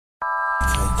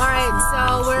Alright,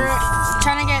 so we're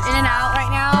trying to get in and out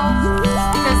right now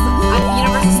because at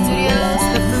Universal Studios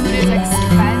the food is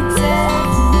expensive.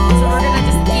 So we're gonna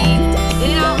just eat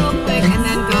in and out real quick and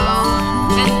then go.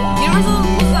 And Universal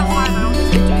closes at 5. I don't think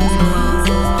they're doing so well,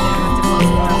 so they have to close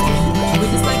it. We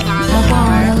just like got I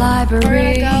want a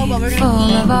library full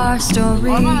of our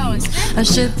stories, a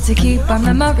ship to keep our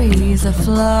memories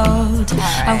afloat.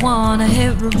 I wanna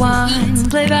hit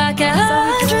rewind, play back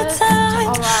 100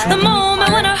 times, the moment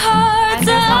when our hearts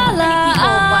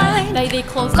align. They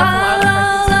closed up a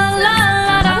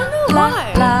lot of the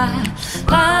parts.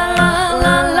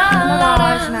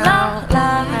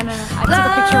 I took a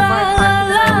picture of our park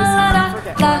because I always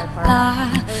forget our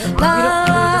park.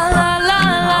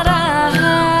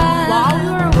 While we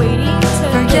were waiting to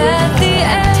forget the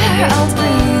air, I'll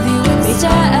breathe you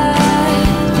instead.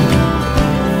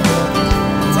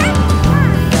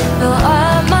 Fill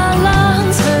up my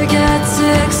lungs, forget to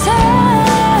exhale.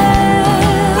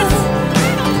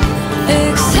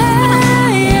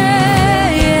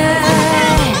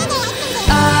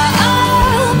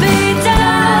 I'll be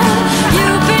down, you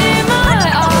be my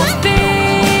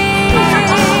offbeat.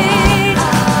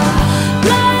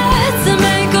 Let's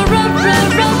make a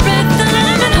rhythm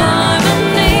in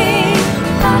harmony.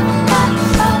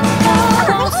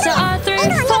 Waltz to our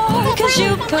 3/4, 'cause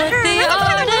you put the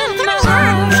art in my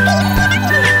heart.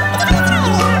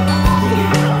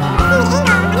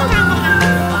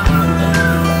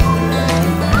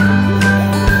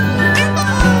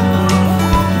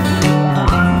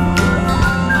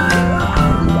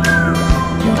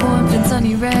 Your warmth and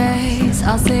sunny rays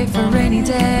I'll save for rainy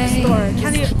days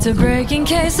to break in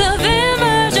case of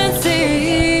emergency.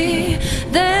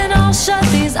 Then I'll shut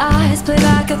these eyes, play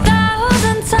back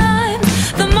 1,000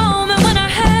 times, the moment when our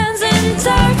hands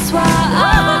intertwine.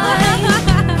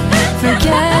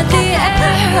 Forget the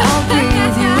air, I'll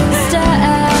breathe you instead.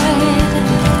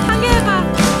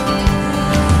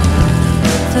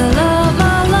 Fill up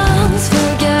my lungs,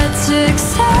 forget to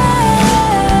exhale.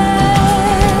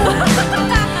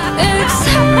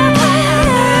 Exhale.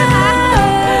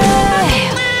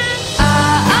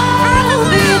 I'll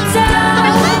be down,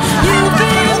 you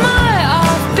be my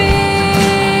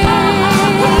offbeat.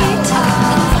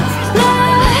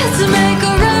 Let's make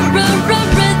a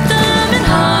rhythm in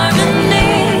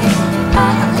harmony.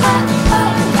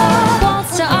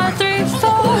 Waltz to our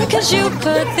 3/4, 'cause you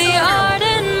put the art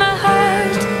in my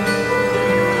heart.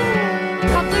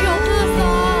 갑자기 없어졌어.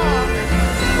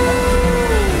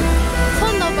 손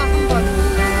넣어봐 한번.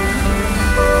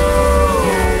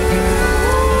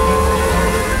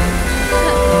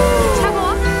 차가워?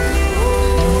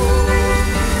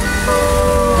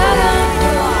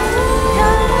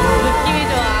 느낌이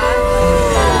좋아.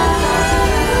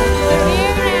 We're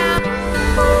here now.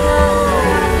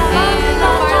 And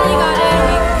finally got it.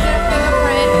 We get a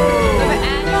fingerprint of an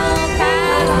annual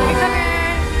pass. Here we come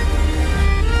here.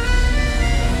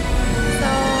 So,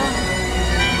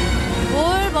 뭘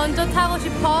먼저 타고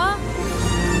싶어?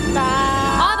 나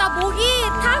목이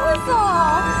타고 있어.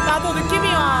 나도 느낌이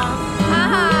와.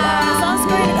 아하.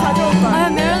 선스크린 가져올 거야.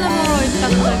 메릴랜드로 있다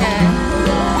그쪽에.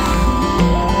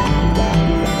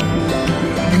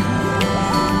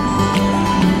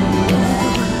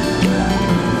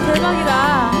 대박이다.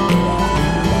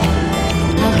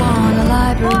 I want a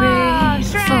library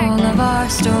full of our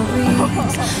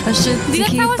stories, a ship to 네가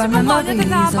keep 타고 our 싶은 거 memories 어디서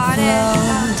다 말해.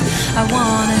 afloat. I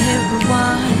wanna hit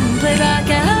rewind, play back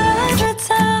 100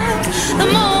 times, the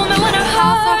moment when our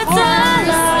hearts align.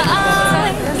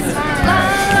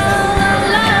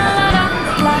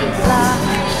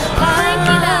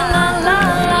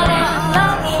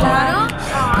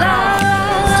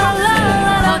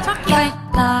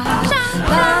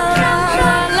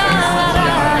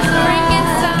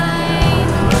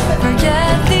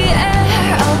 Forget the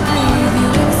air, I'll breathe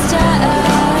you instead.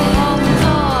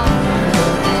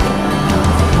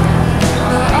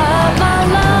 Fill up my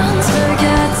lungs,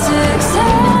 forget to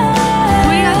exhale.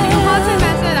 우리가 지금 퍼즐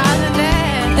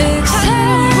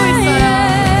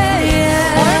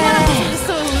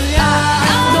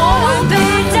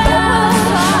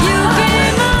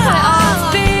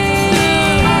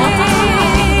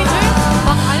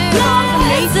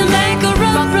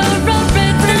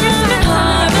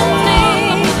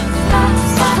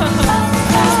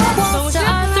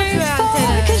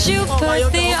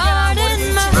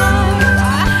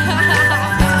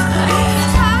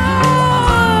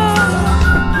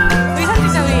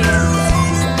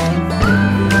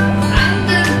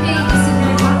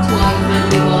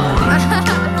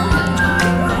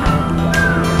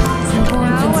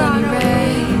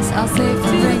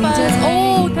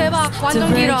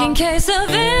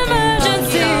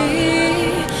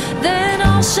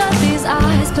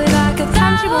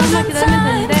 35분만 기다리면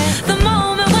되는데. The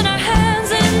moment when our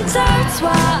hands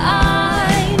intertwine,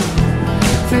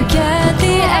 forget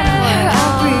the air,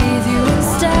 I'll breathe you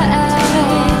instead.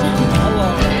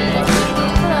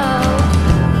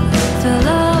 Fill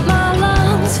up my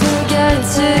lungs, forget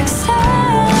to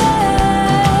exhale.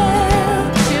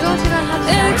 즐거운 시간 하자.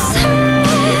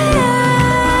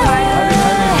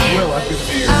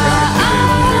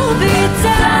 I'll be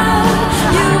down,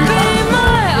 you be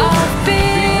my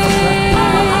offbeat.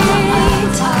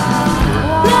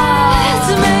 Let's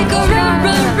make a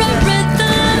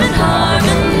rhythm and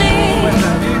harmony.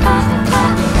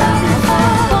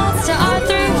 Waltz to our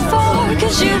 3/4,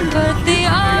 'cause you put the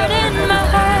art in my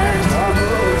heart.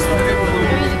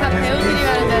 우리 다 배우들이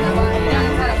가는 데나 봐.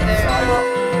 일하는 사람들.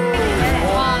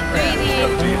 와, crazy.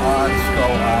 The odd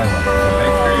skull island. So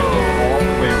make sure you look all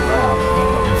the way around.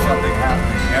 There's something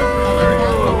happening everywhere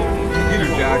you look. Peter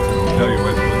Jackson will tell you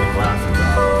when to put the glasses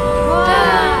on.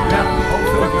 Yeah.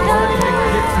 So if you want to take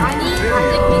pictures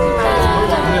of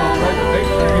the video, make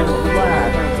sure you look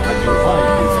flat. Like your light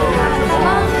is here.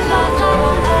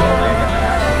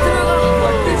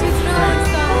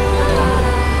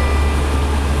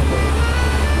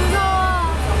 무서워.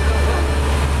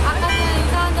 아까 전에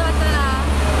이상한 데 봤잖아.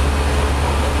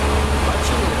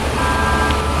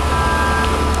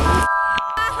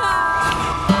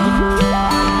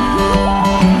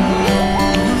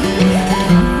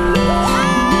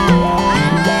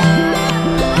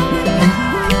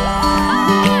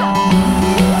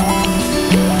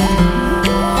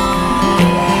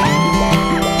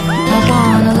 I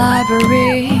want a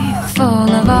library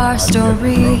full of our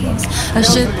stories, a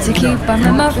ship to keep our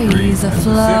memories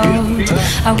afloat.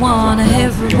 I wanna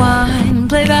hit rewind,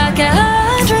 play back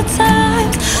 100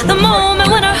 times, the moment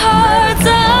when our hearts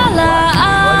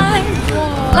align.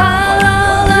 La la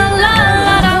la la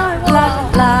la la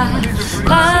la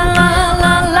la la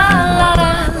la la la la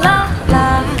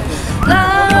la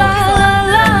la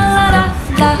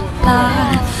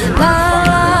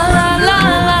la la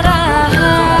la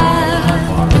la.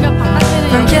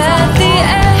 Forget the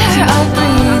air, I'll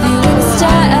breathe you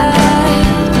instead.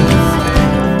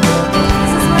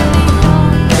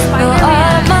 Fill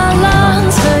up my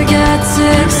lungs, forget to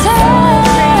exhale.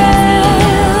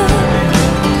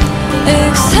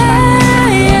 Exhale.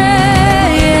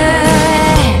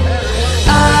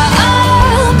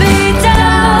 I'll be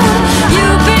down, you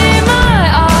be my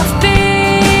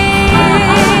offbeat.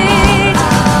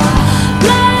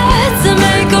 Let's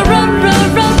make a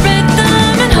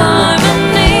rhythm and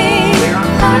harmony.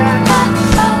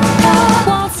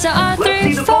 Waltz to our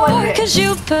 3/4, 'cause you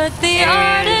put the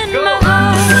art in my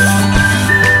heart.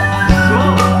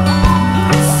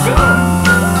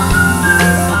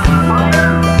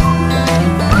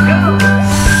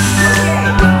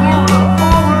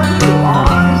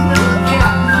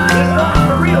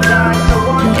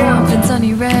 Warmth and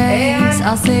sunny rays,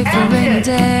 I'll save for rainy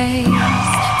days,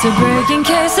 to break in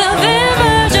case of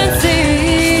emergency.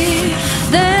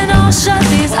 Then I'll shut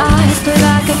these eyes, play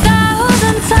back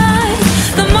 1,000 times,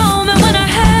 the moment when our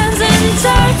hands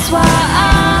intertwine.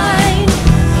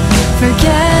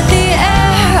 Forget the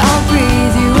air, I'll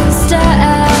breathe you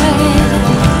instead.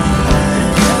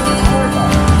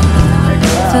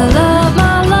 Fill up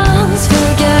my lungs,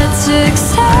 forget to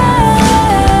exhale.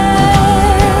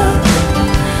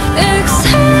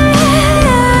 Exhale.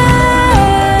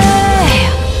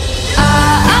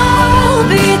 I'll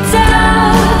be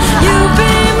down, you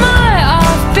be my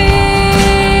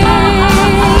offbeat.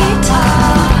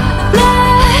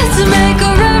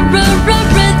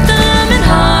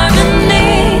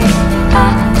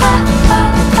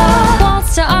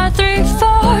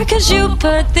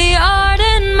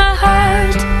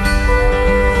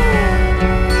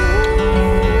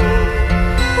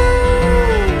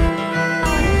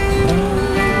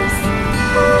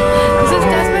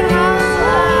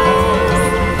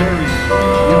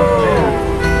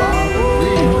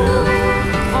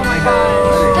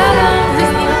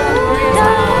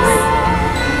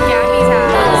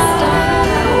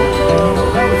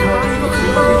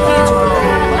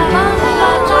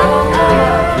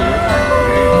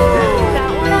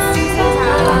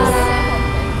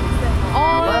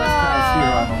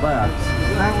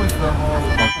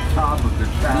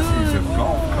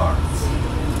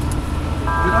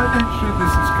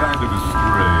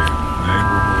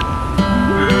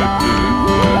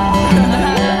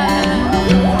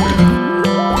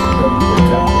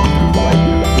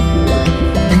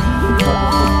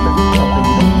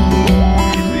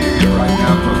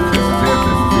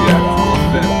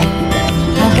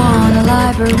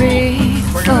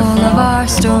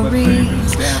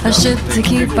 a ship to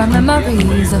keep our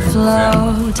memories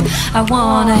afloat. I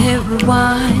wanna hit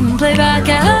rewind, play back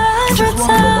 100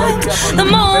 times the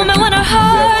moment when our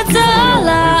hearts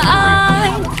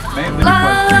align. La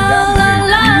la la la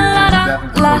la la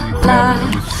la la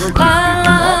la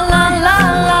la la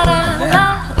la la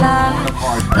la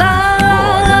la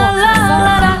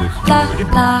la la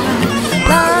la.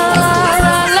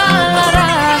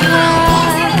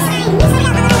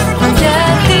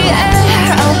 Forget the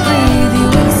air, I'll breathe you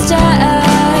instead.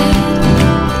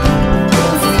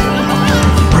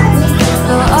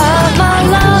 Fill up my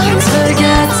lungs,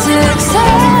 forget to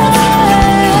exhale.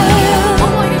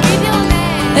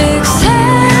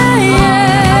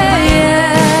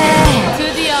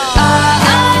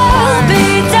 I'll be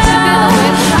down,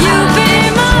 you be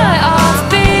my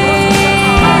offbeat.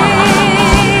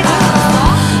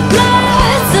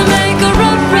 Let's make a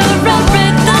rhythm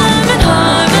in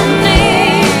harmony.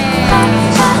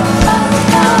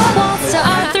 Waltz to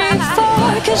our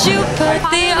 3/4, 'cause you put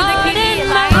the art in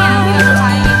my heart.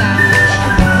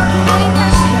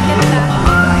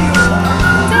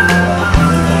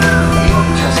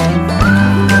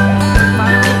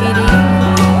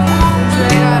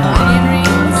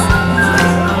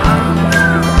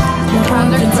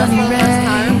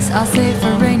 I'll save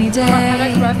for rainy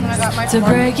days to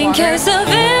break in case of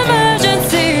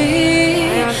emergency.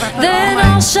 Then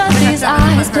I'll shut these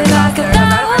eyes, play back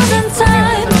 1,000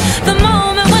 times the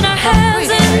moment when our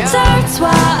hands intertwine.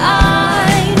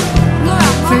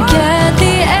 Forget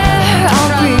the air,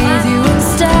 I'll breathe you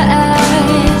instead.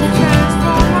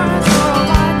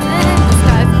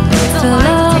 Fill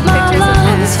up my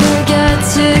lungs, forget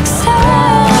to exhale.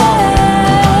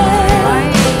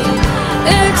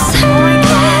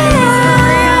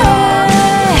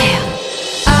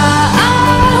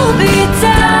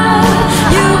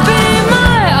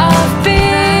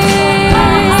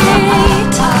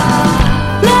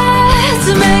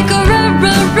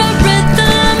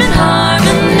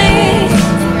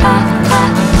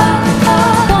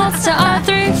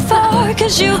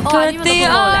 You put the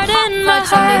art in my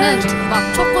heart. 막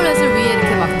초콜릿을 위에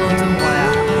이렇게 막 넣어준 거야.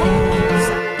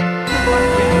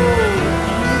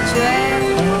 Judy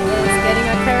is getting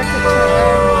a caricature,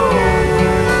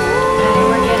 and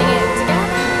we're getting it together.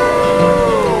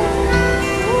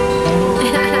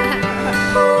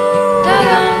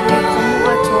 고모가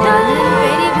좋아하는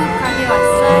베리북 가게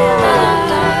왔어요.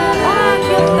 와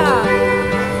귀엽다.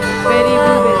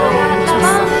 베리북에다 멈췄어.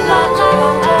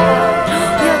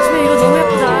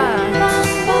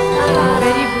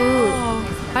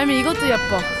 아니면 이것도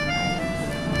예뻐.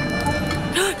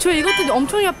 주혜 이것도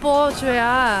엄청 예뻐.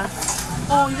 주혜야.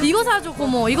 이거 사줘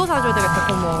고모. 이거 사줘야 되겠다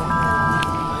고모.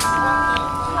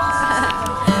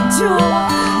 추워.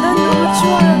 난 너무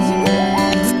추워요 지금.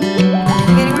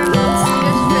 Getting our most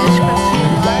Swedish fish question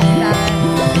mark that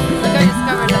look I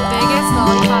discovered the biggest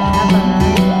lollipop ever.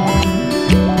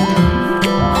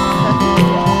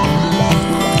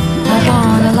 I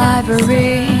want a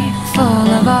library full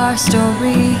of our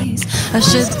stories, a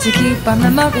ship to keep our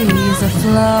memories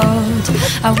afloat.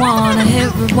 I wanna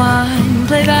hit rewind,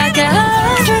 play back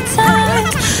 100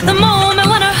 times the moment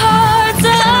when our hearts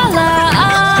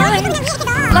align.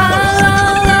 La la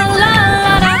la la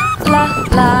la la la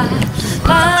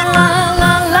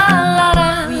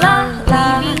la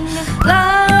la la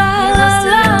la la la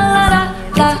la la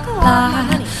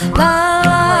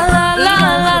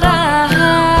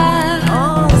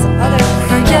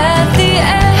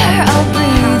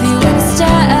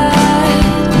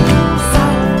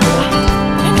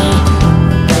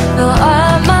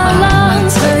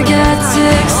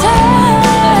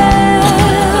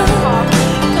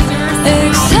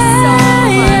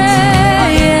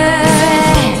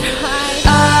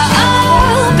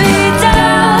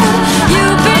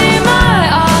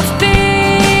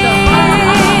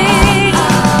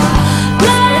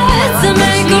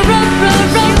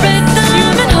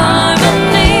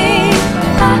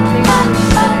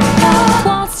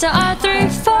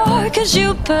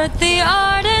put the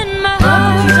art in my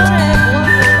heart.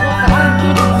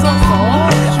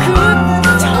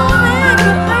 처음에 그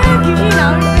하얀 귀신이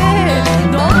나올 때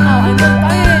너가 나 완전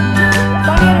땅에를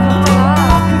봤잖아.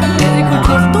 애들이 그걸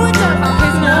거기서 또 했잖아.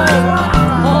 앞에서.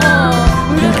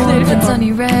 우리가 그냥 이렇게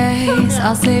sunny rays,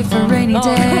 I'll save for